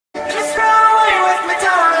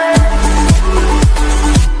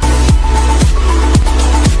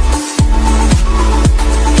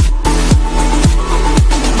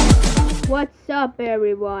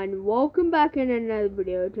welcome back in another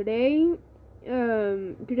video. Today, I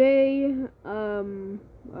don't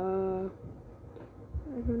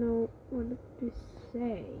know what to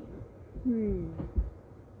say.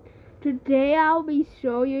 Today I'll be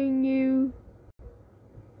showing you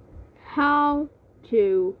how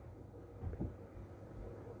to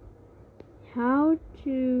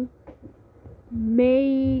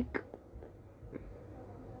make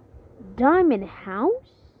diamond house.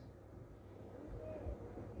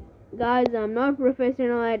 Guys, I'm not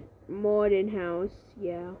professional at modern house,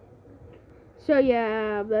 yeah. So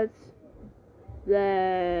yeah, let's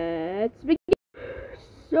begin.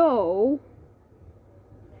 So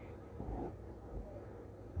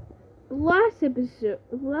last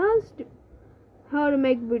how to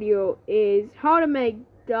make video is how to make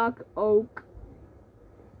dark oak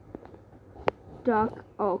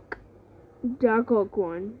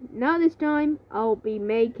one. Now this time I'll be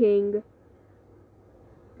making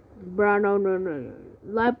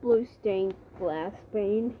light blue stained glass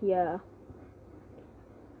paint, yeah.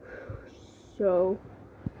 So,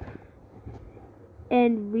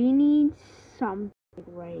 and we need something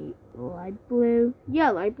right. Light blue.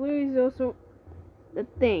 Yeah, light blue is also the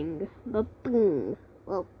thing.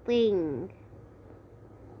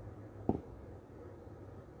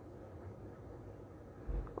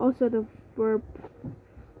 Also the verb.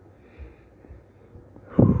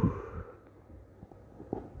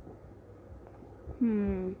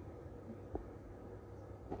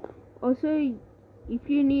 Also, if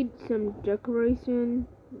you need some decoration,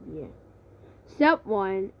 yeah. Step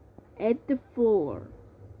 1, at the floor.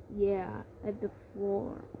 Yeah, at the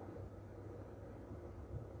floor.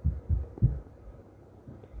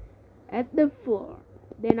 At the floor.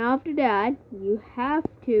 Then after that, you have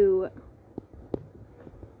to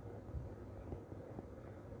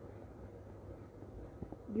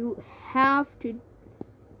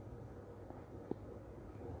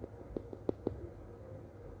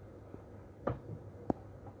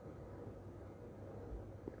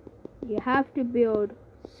build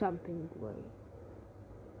something great.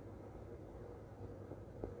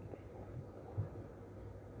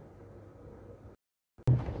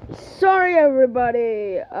 Sorry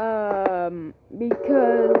everybody,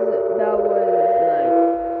 because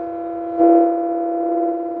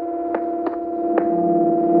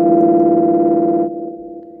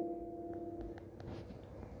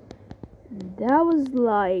that was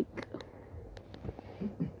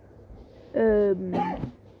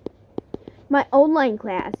my online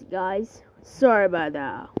class, guys. Sorry about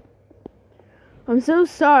that. I'm so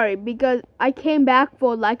sorry because I came back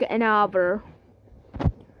for like an hour.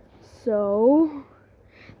 So,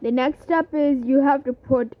 the next step is you have to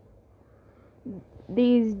put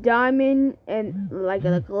these diamond and like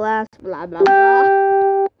the glass, blah blah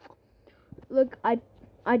blah. Look, I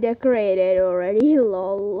decorated already,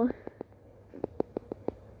 lol.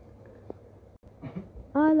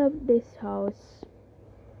 I love this house.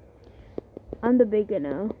 I'm the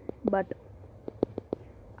beginner, but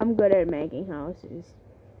I'm good at making houses.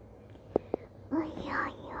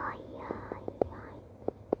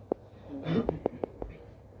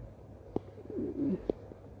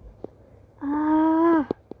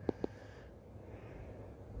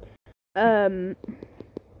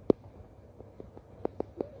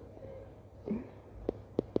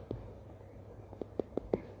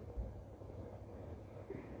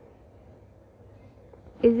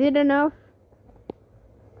 Is it enough?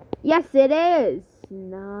 Yes, it is.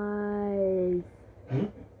 Nice.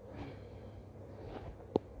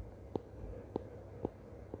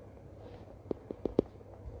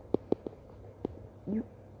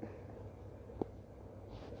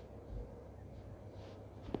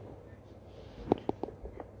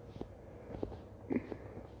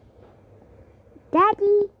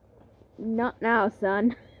 Daddy! Not now,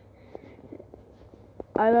 son.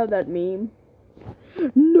 I love that meme.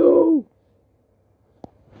 No!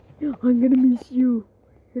 I'm gonna miss you.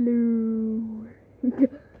 Hello.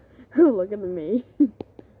 Look at me.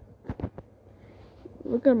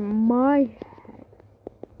 Look at my head.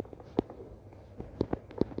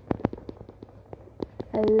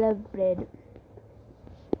 I love bread.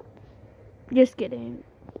 Just kidding.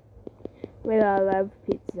 Well, I love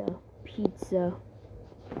pizza.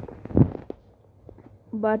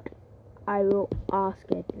 But I will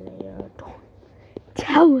ask it later. Don't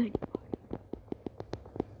tell anybody.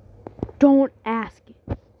 Don't ask it.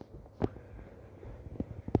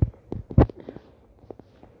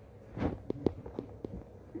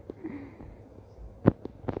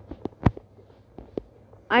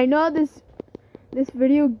 I know this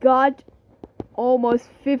video got almost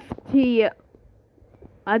 50.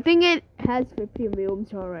 I think it has 15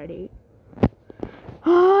 views already.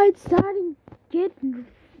 Ah, it's starting to get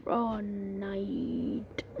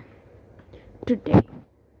night today.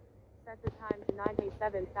 Set the time to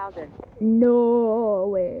 97,000. No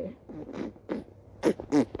way.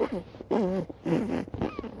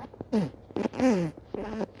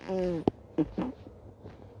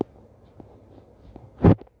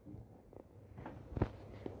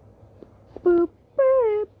 Boop,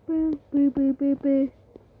 boop, boop, boop, boop, boop, boop.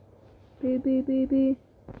 Boop, boop, boop, boop.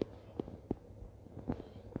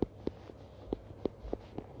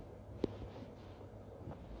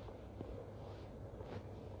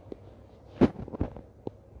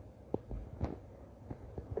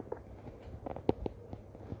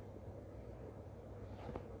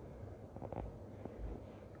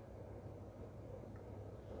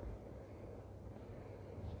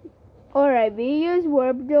 Alright, we use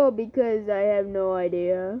warp though because I have no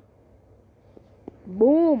idea.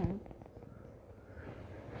 Boom.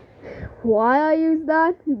 Why I use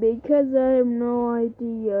that? Because I have no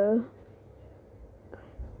idea.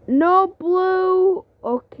 No blue.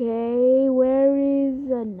 Okay, where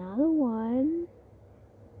is another one?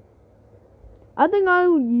 I think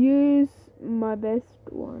I'll use my best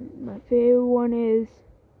one. My favorite one is,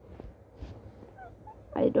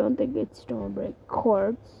 I don't think it's Stonebreak,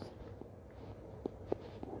 Quartz.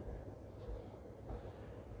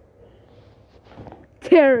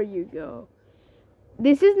 There you go.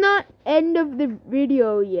 This is not end of the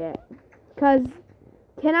video yet. Cause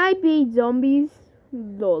can I beat zombies?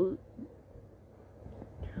 Lol.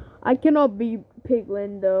 I cannot beat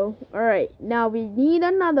Piglin though. Alright, now we need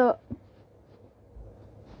another.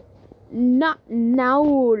 Not now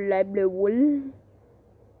level.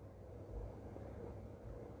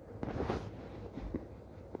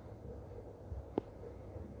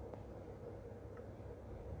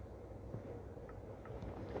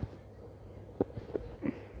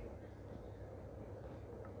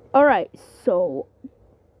 Alright, so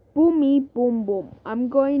boomy boom boom. I'm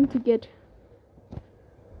going to get,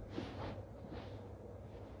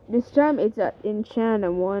 this time it's an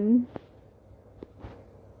enchanted one.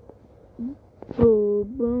 Boom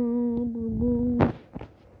boom boom boom.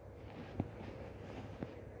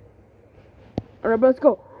 Alright, let's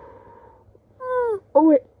go. Oh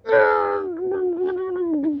wait.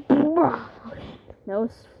 That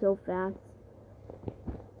was so fast.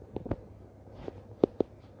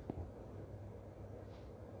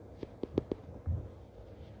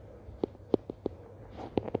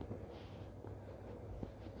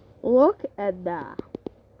 Look at that.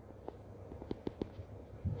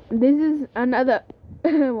 This is another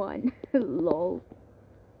one. Lol.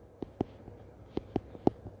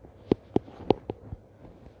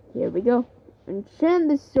 Here we go. Enchant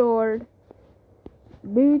the sword,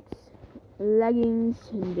 boots, leggings,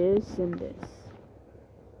 and this and this.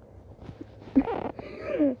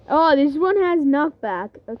 Oh, this one has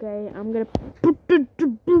knockback. Okay, I'm gonna put it.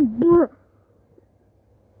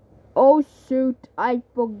 Oh shoot, I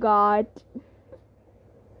forgot.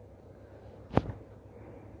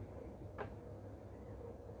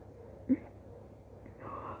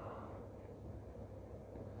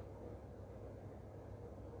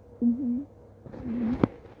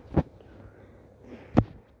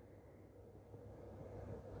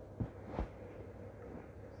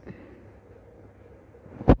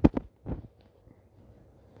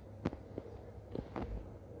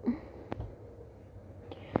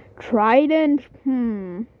 Trident.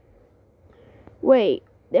 Wait,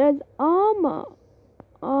 there's armor.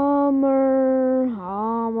 Armor.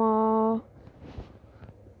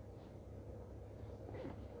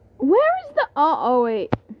 Where is the? Oh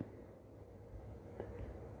wait.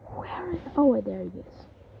 Where is? Oh wait, there he is.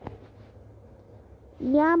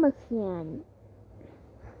 Yamasan.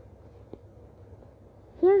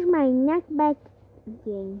 Here's my knockback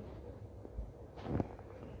thing.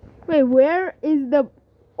 Wait, where is the?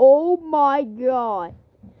 Oh my god.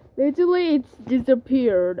 Literally, it's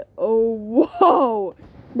disappeared. Oh, whoa.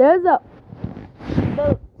 There's a...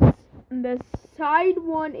 The side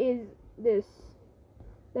one is this.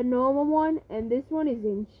 The normal one. And this one is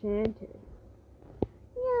enchanted.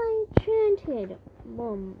 Yeah, enchanted.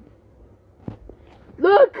 Boom.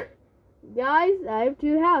 Look! Guys, I have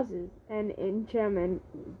two houses. And enchantment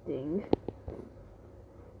thing.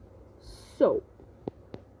 So.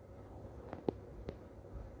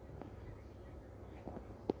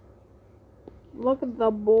 Look at the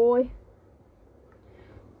boy.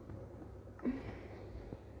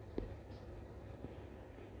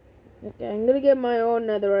 Okay, I'm gonna get my own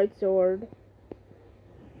netherite sword.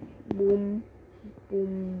 Boom,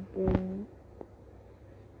 boom, boom.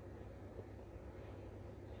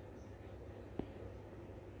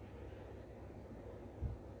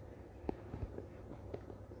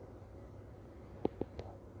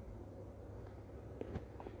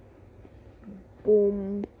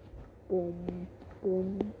 Boom, boom,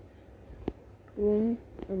 boom, boom,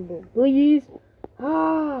 and boom. Please.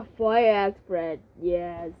 Ah, fire express.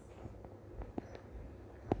 Yes.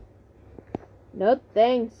 No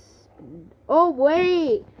thanks. Oh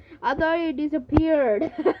wait, I thought it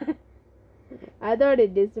disappeared. I thought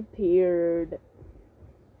it disappeared.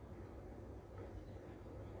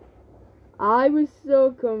 I was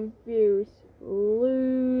so confused.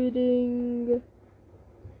 Looting.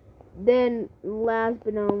 Then, last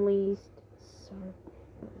but not least,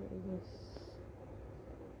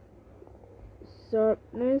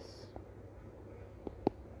 sharpness.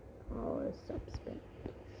 Or substance.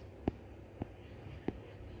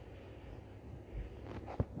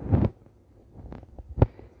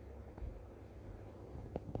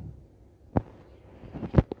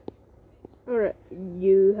 Alright,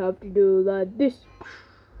 you have to do like this.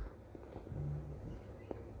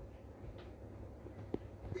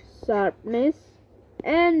 Sharpness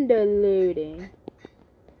and looting.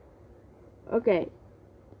 Okay.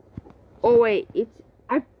 Oh wait, it's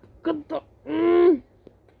I got the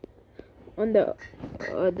on the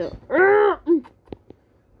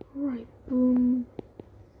right, boom.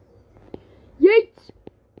 Yeet!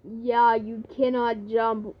 Yeah, you cannot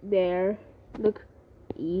jump there. Look,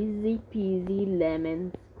 easy peasy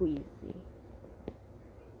lemon squeezy.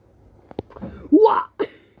 What?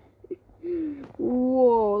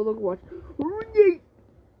 Whoa, look what.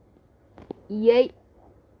 Yay.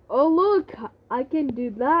 Oh look, I can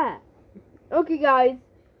do that. Okay guys,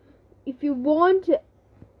 if you want,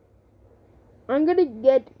 I'm gonna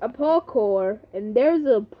get a parkour and there's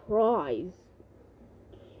a prize.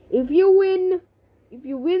 If you win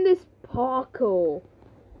this parkour,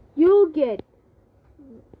 you'll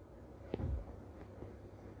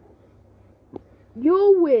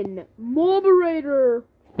win moderator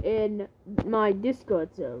in my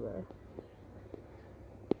Discord server.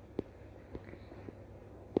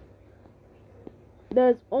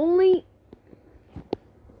 There's only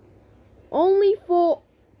for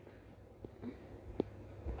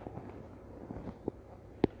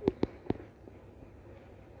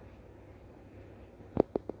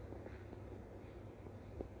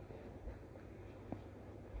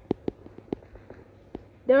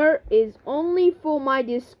there is only for my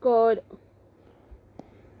Discord.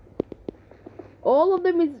 All of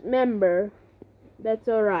them is member. That's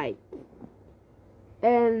alright.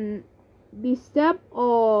 And the step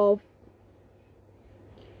of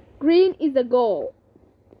green is the goal.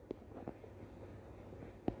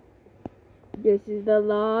 This is the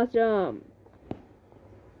last jump.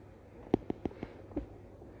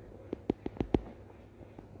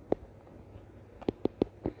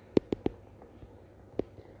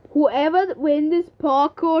 Whoever wins this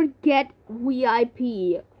parkour get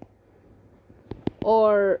VIP.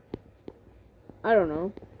 Or I don't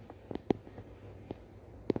know.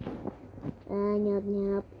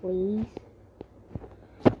 No, please.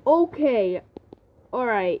 Okay.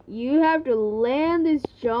 Alright, you have to land this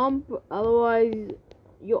jump, otherwise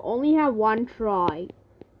you only have one try.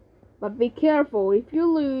 But be careful, if you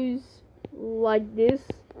lose like this,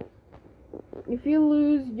 if you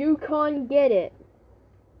lose, you can't get it.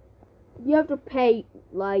 You have to pay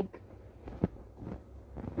like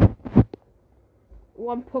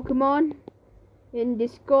one Pokemon in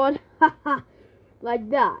Discord. Haha,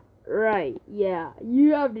 like that. Right, yeah,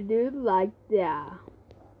 you have to do it like that.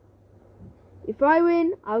 If I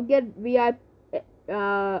win, I'll get VIP. If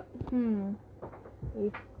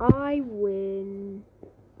I win,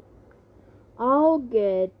 I'll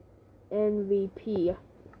get MVP.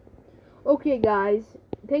 Okay, guys,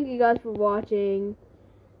 thank you guys for watching.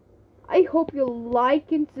 I hope you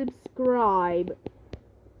like and subscribe.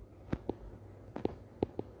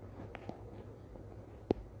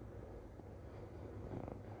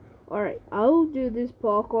 Alright, I'll do this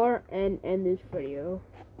parkour and end this video.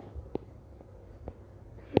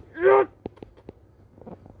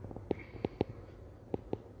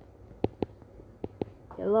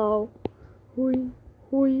 Hello. Hui.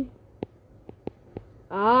 Hui.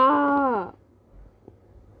 Ah.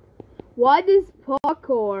 Why this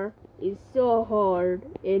parkour is so hard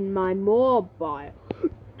in my mobile?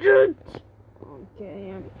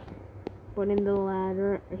 Okay, I'm putting the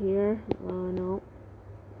ladder here. Oh no.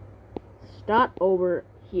 Start over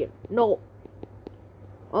here. No.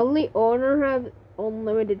 Only owner have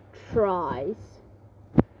unlimited tries.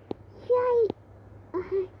 Yay!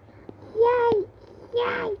 Yay!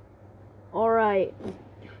 Yay! Alright.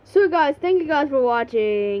 So guys, thank you guys for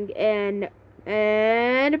watching and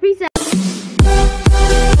peace out.